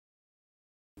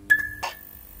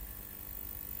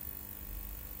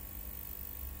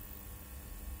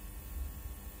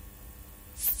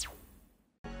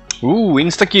Ooh,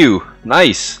 insta-Q.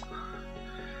 Nice.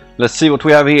 Let's see what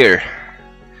we have here.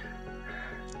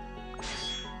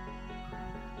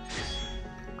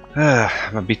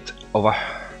 I'm a bit of a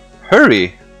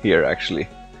hurry here, actually.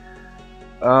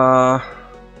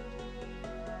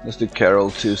 Let's do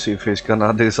Carol to see if he's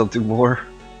gonna do something more.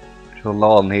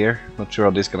 Lan here. Not sure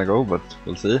how this is gonna go, but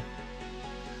we'll see.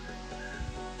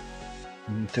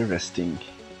 Interesting.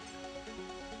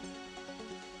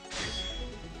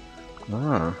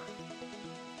 And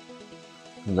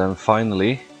then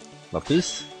finally,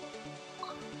 Lapis.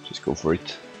 Just go for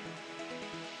it.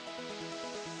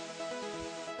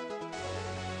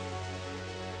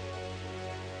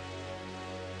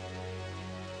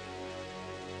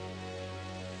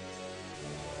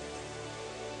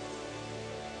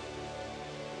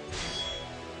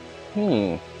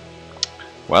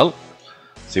 Well,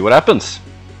 see what happens.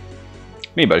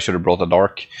 Maybe I should have brought a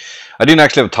dark. I didn't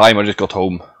actually have time, I just got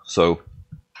home, so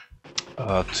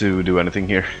to do anything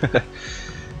here.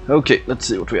 Okay, let's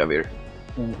see what we have here.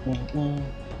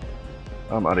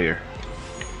 I'm out of here.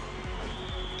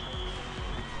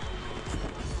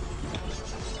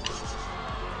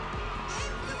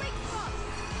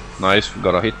 Nice, we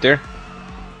got a hit there.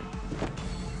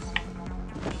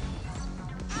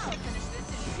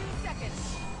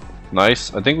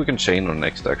 Nice, I think we can chain on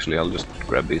next actually, I'll just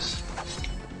grab this.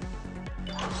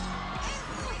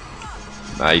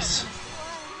 Nice.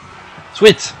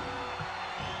 Sweet!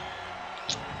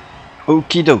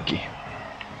 Okie dokie.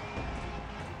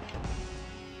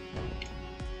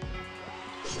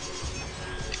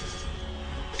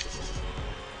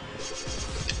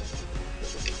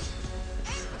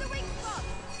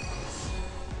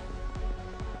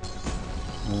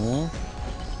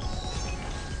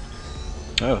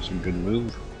 That was a good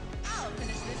move.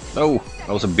 Oh,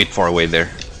 I was a bit far away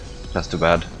there. That's too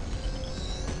bad.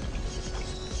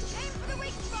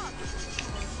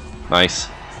 Nice.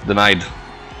 Denied.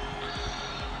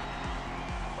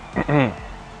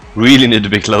 Really need to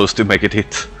be close to make it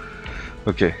hit.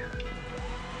 Okay.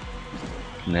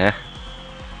 Nah.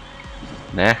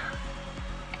 Nah.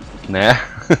 Nah.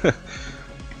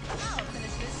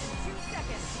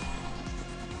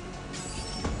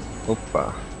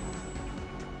 Oppa.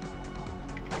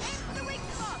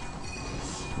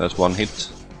 That's one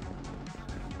hit.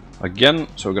 Again,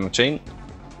 so we're gonna chain.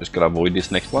 Just gotta avoid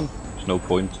this next one. There's no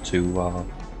point to...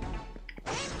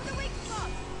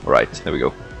 Alright, there we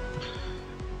go.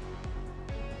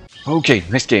 Okay,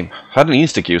 next game. Had an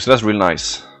insta-Q, so that's really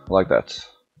nice. I like that.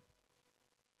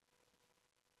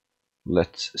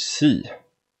 Let's see.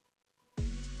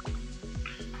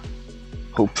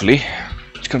 Hopefully,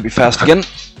 it's gonna be fast again.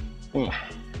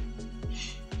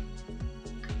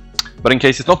 But in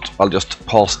case it's not, I'll just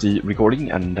pause the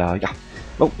recording and yeah.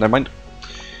 Oh, never mind.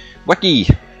 Wacky!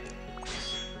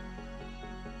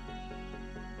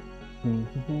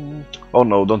 Oh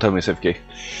no, don't tell me it's FK.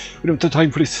 We don't have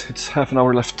time for this, it's half an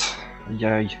hour left.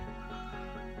 Yay.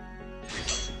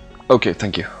 Okay,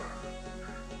 thank you.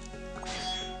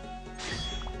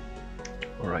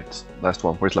 Alright, last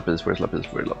one. Where's Lapis? Where's Lapis?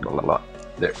 Where's la?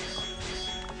 There.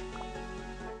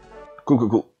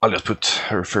 Cool. I'll just put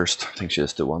her first. I think she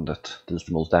is the one that deals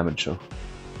the most damage, so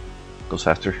goes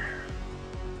faster.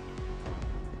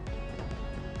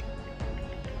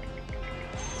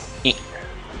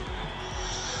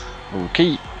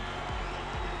 Okay.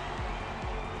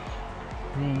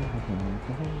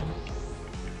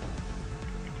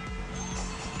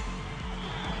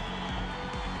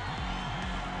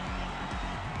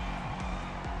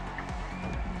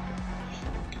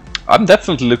 I'm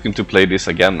definitely looking to play this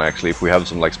again, actually, if we have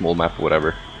some like small map or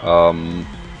whatever.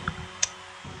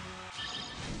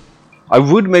 I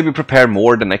would maybe prepare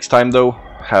more the next time though.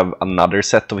 Have another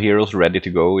set of heroes ready to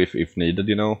go if needed,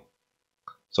 you know.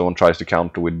 Someone tries to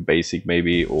counter with basic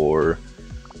maybe, or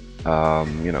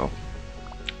you know,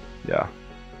 yeah.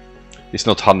 It's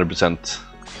not 100%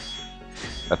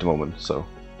 at the moment, so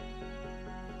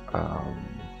you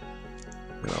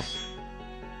know.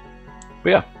 But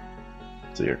yeah,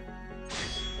 see here.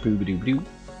 Boo-ba-doo-ba-doo.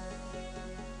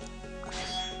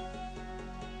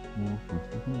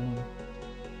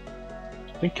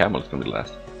 I think Camel is gonna be the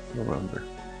last. I don't remember.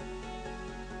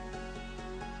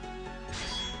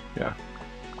 Yeah.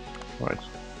 Alright.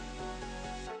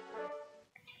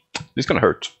 This is gonna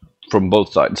hurt from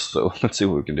both sides, so let's see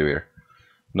what we can do here.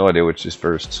 No idea which is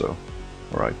first, so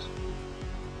alright.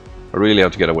 I really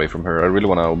have to get away from her. I really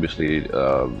wanna obviously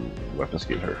weapon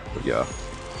skill her, but yeah.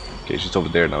 Okay, she's over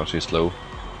there now, she's slow.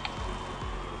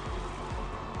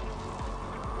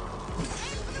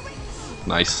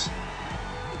 Nice.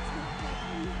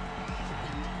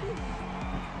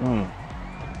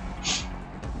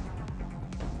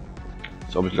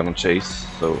 obviously gonna chase,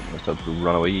 so let's have to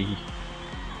run away.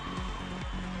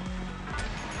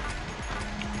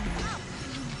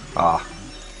 Ah.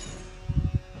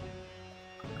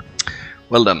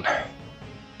 Well then.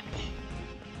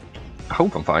 I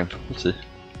hope I'm fine. Let's see.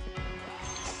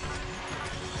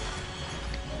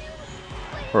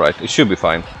 Alright, it should be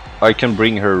fine. I can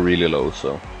bring her really low,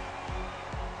 so...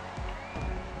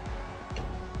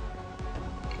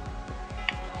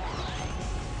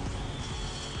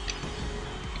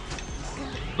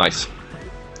 Nice.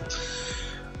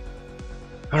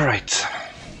 Alright.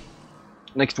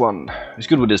 Next one. It's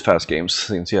good with these fast games,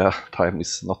 since yeah, time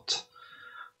is not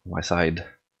on my side.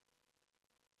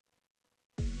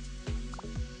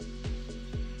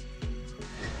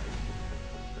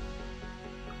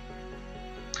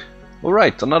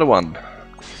 Alright, another one.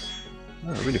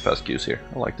 Oh, really fast queues here.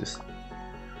 I like this.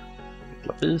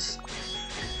 Lapis.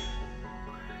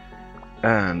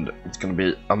 And it's gonna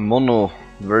be a mono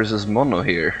versus mono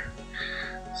here.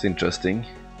 It's interesting.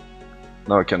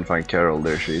 Now I can find Carol.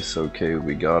 There she is. Okay,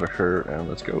 we got her, and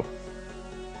let's go.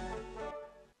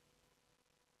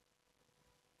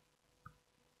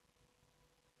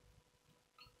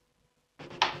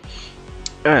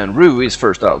 And Rue is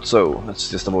first out, so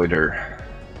let's just avoid her.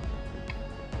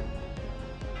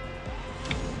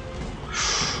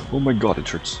 Oh my god, it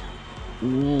hurts.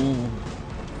 Mm.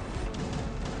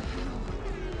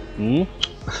 Mm?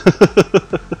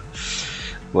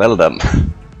 Well then.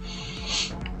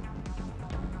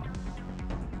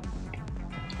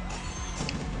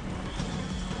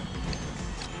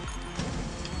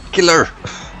 Killer!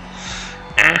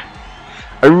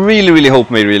 I really hope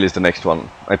MArena is the next one.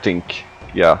 I think.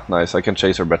 Yeah, nice. I can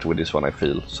chase her better with this one, I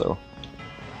feel, so.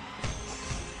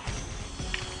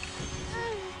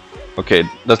 Okay,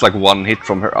 that's like one hit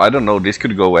from her. I don't know, this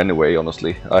could go anyway,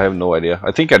 honestly. I have no idea.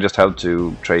 I think I just have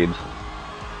to trade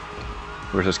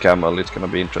versus Camel. It's gonna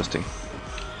be interesting.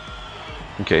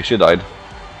 Okay, she died.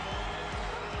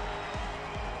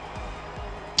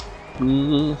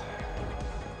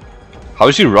 How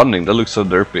is she running? That looks so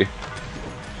derpy.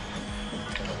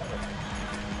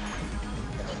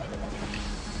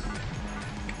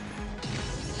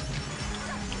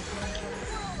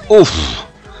 Oof!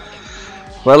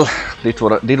 Well, did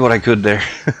what I could there.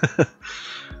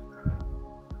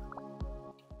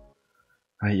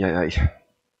 Ay.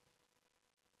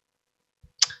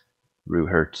 Rue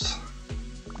hurts.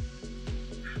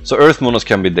 So Earth Monos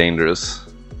can be dangerous.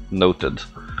 Noted.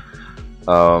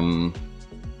 I'm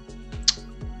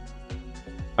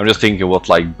just thinking what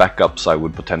like backups I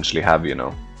would potentially have, you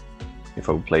know, if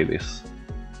I would play this.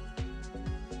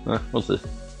 We'll see.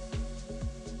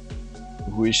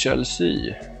 We shall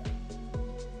see.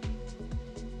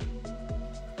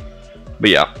 But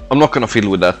yeah, I'm not gonna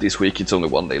fiddle with that this week. It's only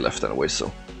one day left anyway,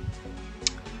 so.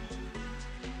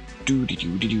 Do.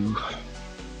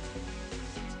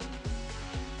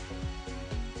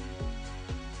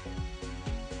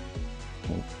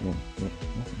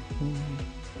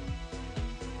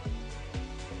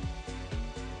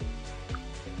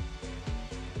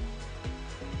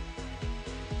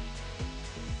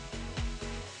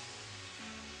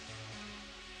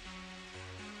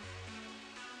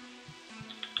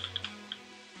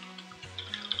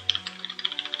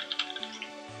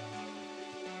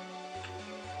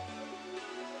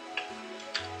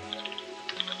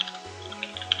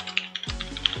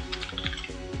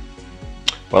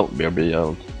 Well, BRB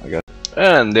out, I guess.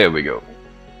 And there we go.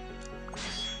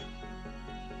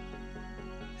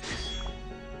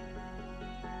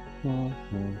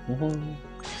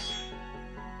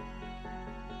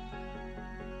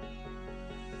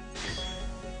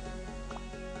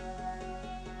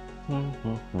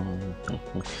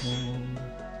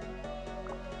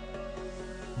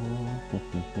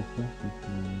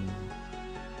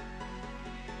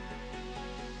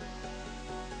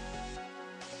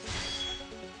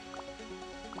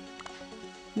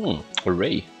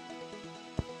 Hooray.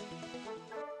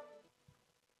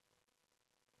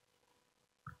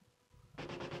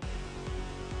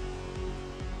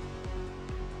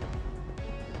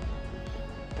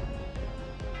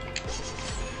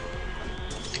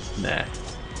 Nah.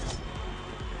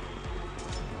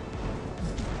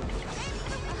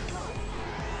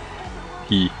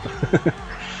 He.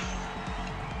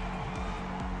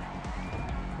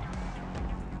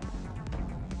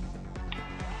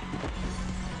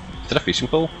 Is that a fishing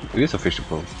pole? It is a fishing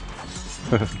pole.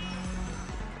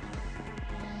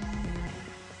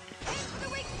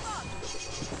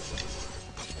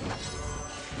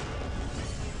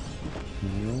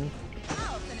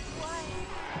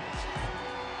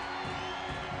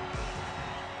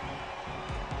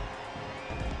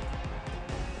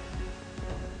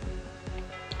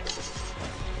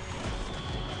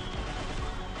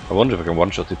 I wonder if I can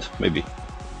one-shot it, maybe.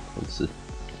 Let's see.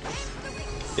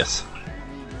 Yes.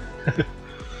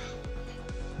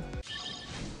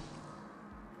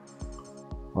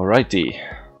 Alrighty.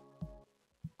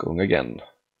 Going again.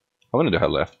 How many do I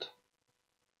have left?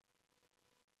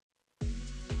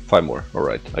 5 more.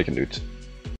 Alright, I can do it.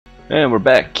 And we're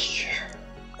back.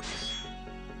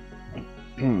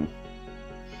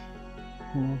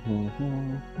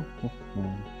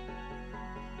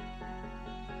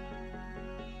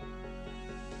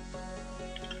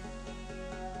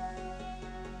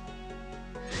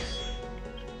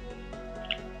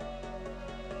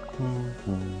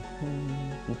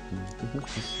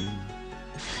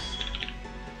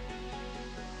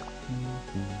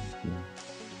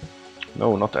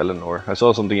 No, not Eleanor. I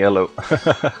saw something yellow.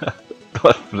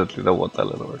 Definitely don't want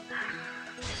Eleanor.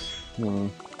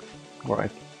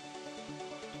 Alright.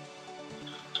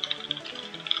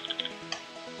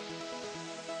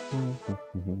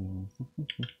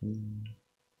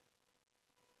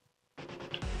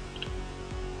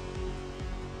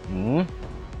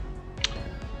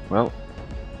 Well.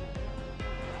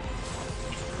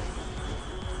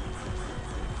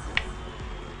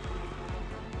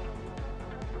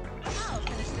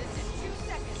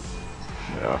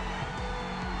 Yeah.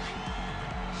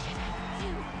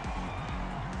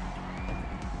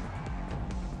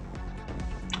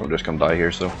 I'm just gonna die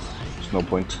here, so there's no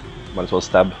point. Might as well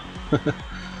stab.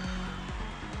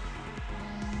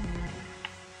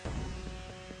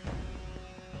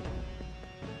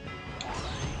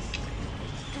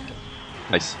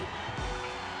 Nice.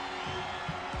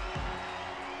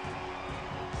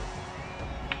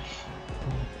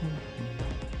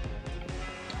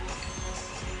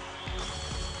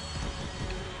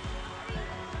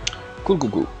 Cool, cool,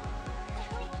 cool.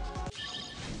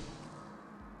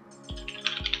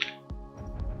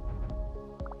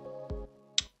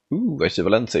 Ooh, I see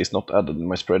Valencia is not added in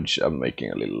my spreadsheet. I'm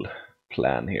making a little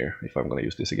plan here if I'm gonna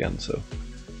use this again. So,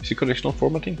 is it conditional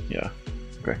formatting? Yeah.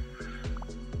 Okay.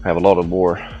 I have a lot of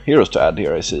more heroes to add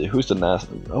here. I see. Who's the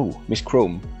Oh, Miss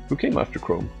Chrome. Who came after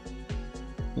Chrome?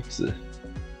 Let's see.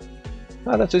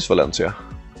 Ah, that is Valencia.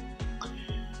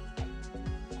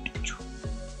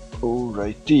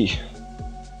 Alrighty.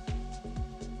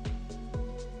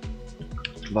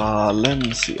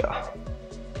 Valencia.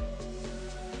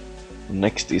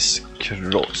 Next is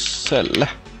Krossel.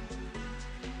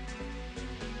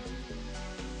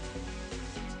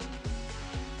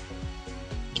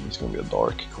 It's gonna be a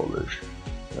dark color.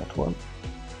 That one.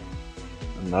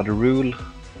 Another rule.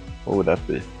 What would that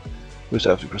be? Who's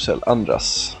after Krossel?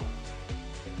 Andras.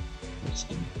 It's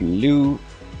the blue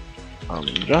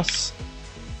Andras.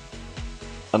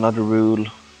 Another rule.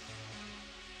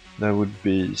 That would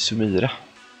be Sumire.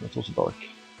 That's also dark.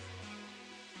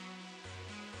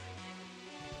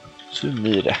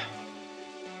 Sumire.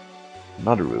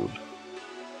 Another rule.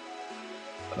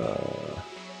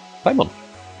 Paimon.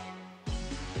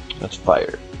 That's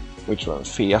fire. Which one?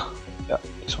 Fea. Yeah,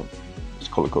 this one. It's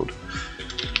color code.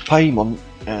 Paimon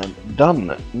and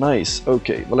done. Nice.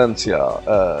 Okay, Valencia.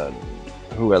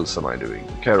 Who else am I doing?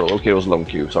 Carol. Okay, it was a long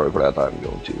queue. Sorry for that. I'm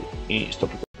going to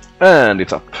stop recording. And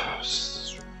it's up.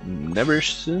 Never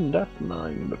seen that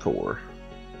line before.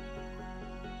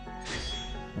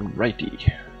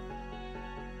 Alrighty.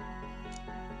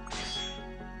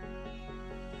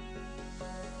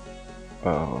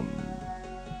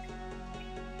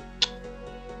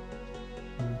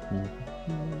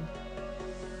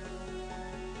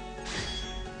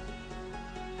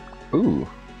 Ooh,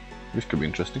 this could be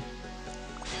interesting.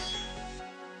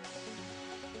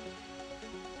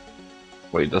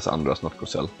 Wait, that's Andras, not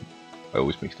Krossel. I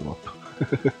always mix them up.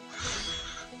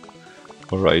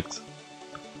 Alright.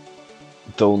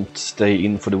 Don't stay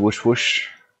in for the whoosh whoosh.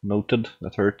 Noted,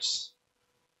 that hurts.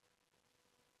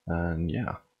 And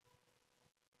yeah.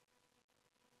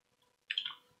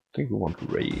 I think we want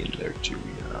Ray in there too.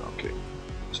 Yeah, okay.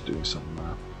 Let's do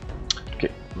some.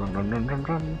 Okay, run, run, run, run,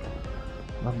 run.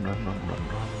 Run, run, run, run,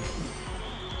 run.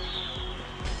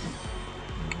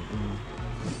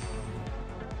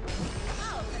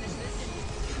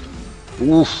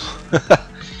 Oof!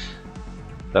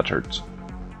 That hurts.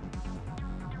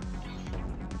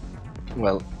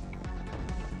 Well.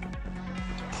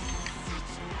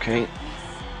 Okay.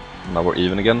 Now we're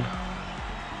even again.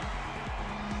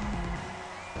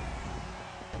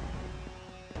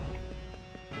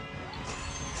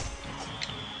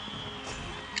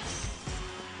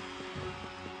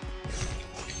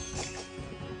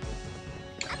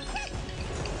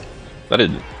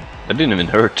 That didn't even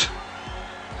hurt.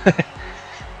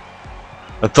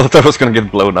 I thought I was gonna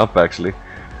get blown up actually.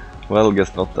 Well,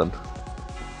 guess not then.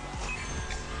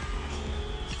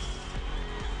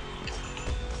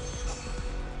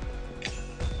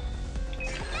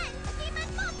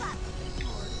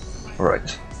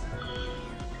 Alright.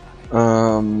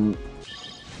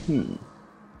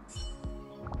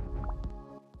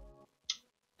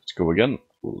 Let's go again.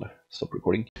 We'll stop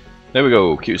recording. There we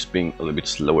go. Q's being a little bit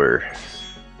slower.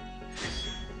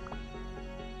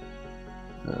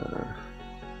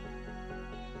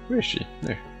 Where is she?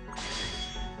 There.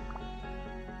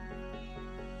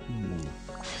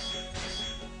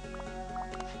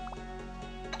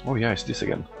 Oh yeah, it's this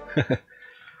again.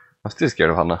 I'm still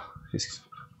scared of Hannah.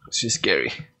 She's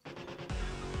scary.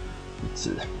 Let's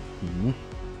see.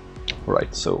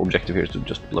 Alright, so objective here is to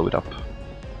just blow it up.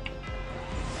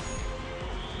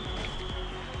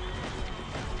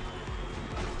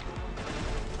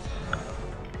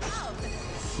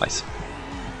 Nice.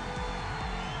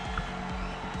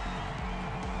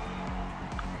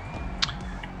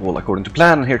 All according to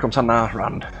plan. Here comes Hannah.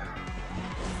 Run.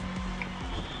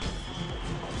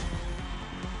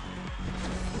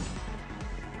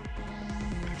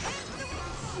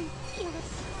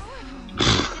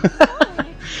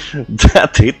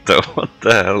 That hit though, what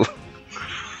the hell?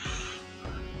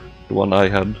 The one I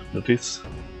had, that is.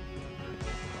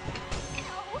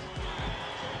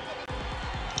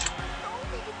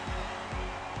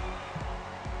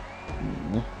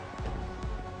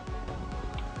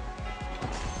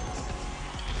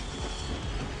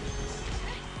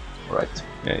 Alright,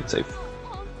 yeah, it's safe.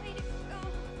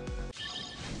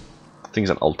 I think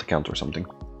it's an alt account or something.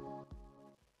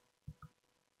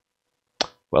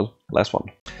 Well, last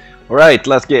one. Alright,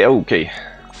 last game. Okay.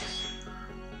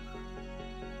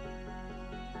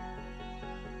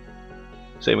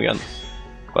 Same again.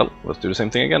 Well, let's do the same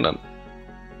thing again then.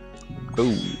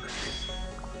 Boom.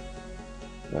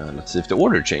 Let's see if the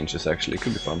order changes actually.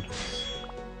 Could be fun.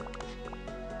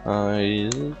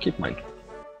 I'll keep mine.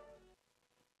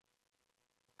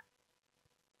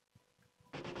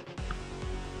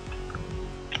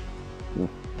 No.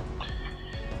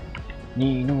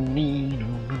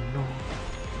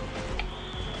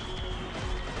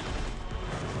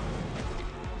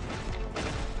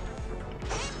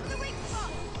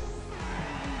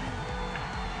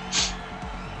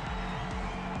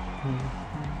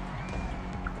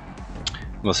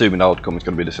 I'm assuming the outcome is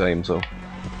going to be the same, so...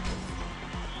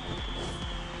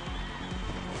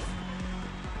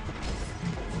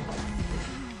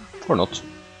 Or not.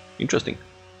 Interesting.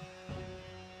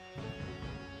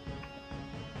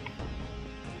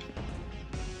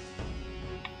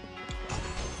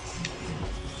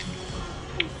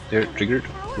 They're triggered.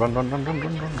 Run.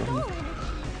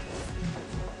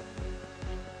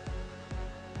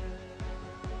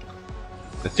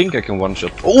 I think I can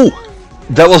one-shot. Oh!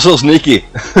 That was so sneaky!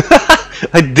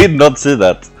 I did not see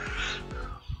that.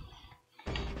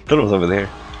 That was over there.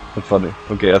 That's funny.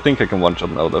 Okay, I think I can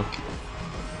one-shot now though.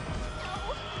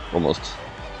 Almost.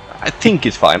 I think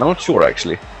it's fine. I'm not sure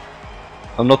actually.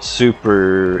 I'm not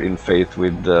super in faith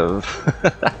with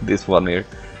this one here.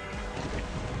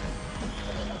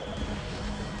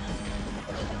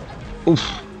 Oof.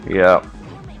 Yeah.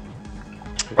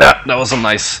 Yeah, that was a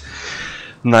nice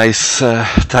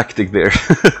tactic there.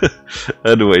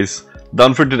 Anyways,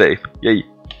 done for today. Yay.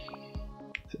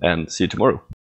 And see you tomorrow.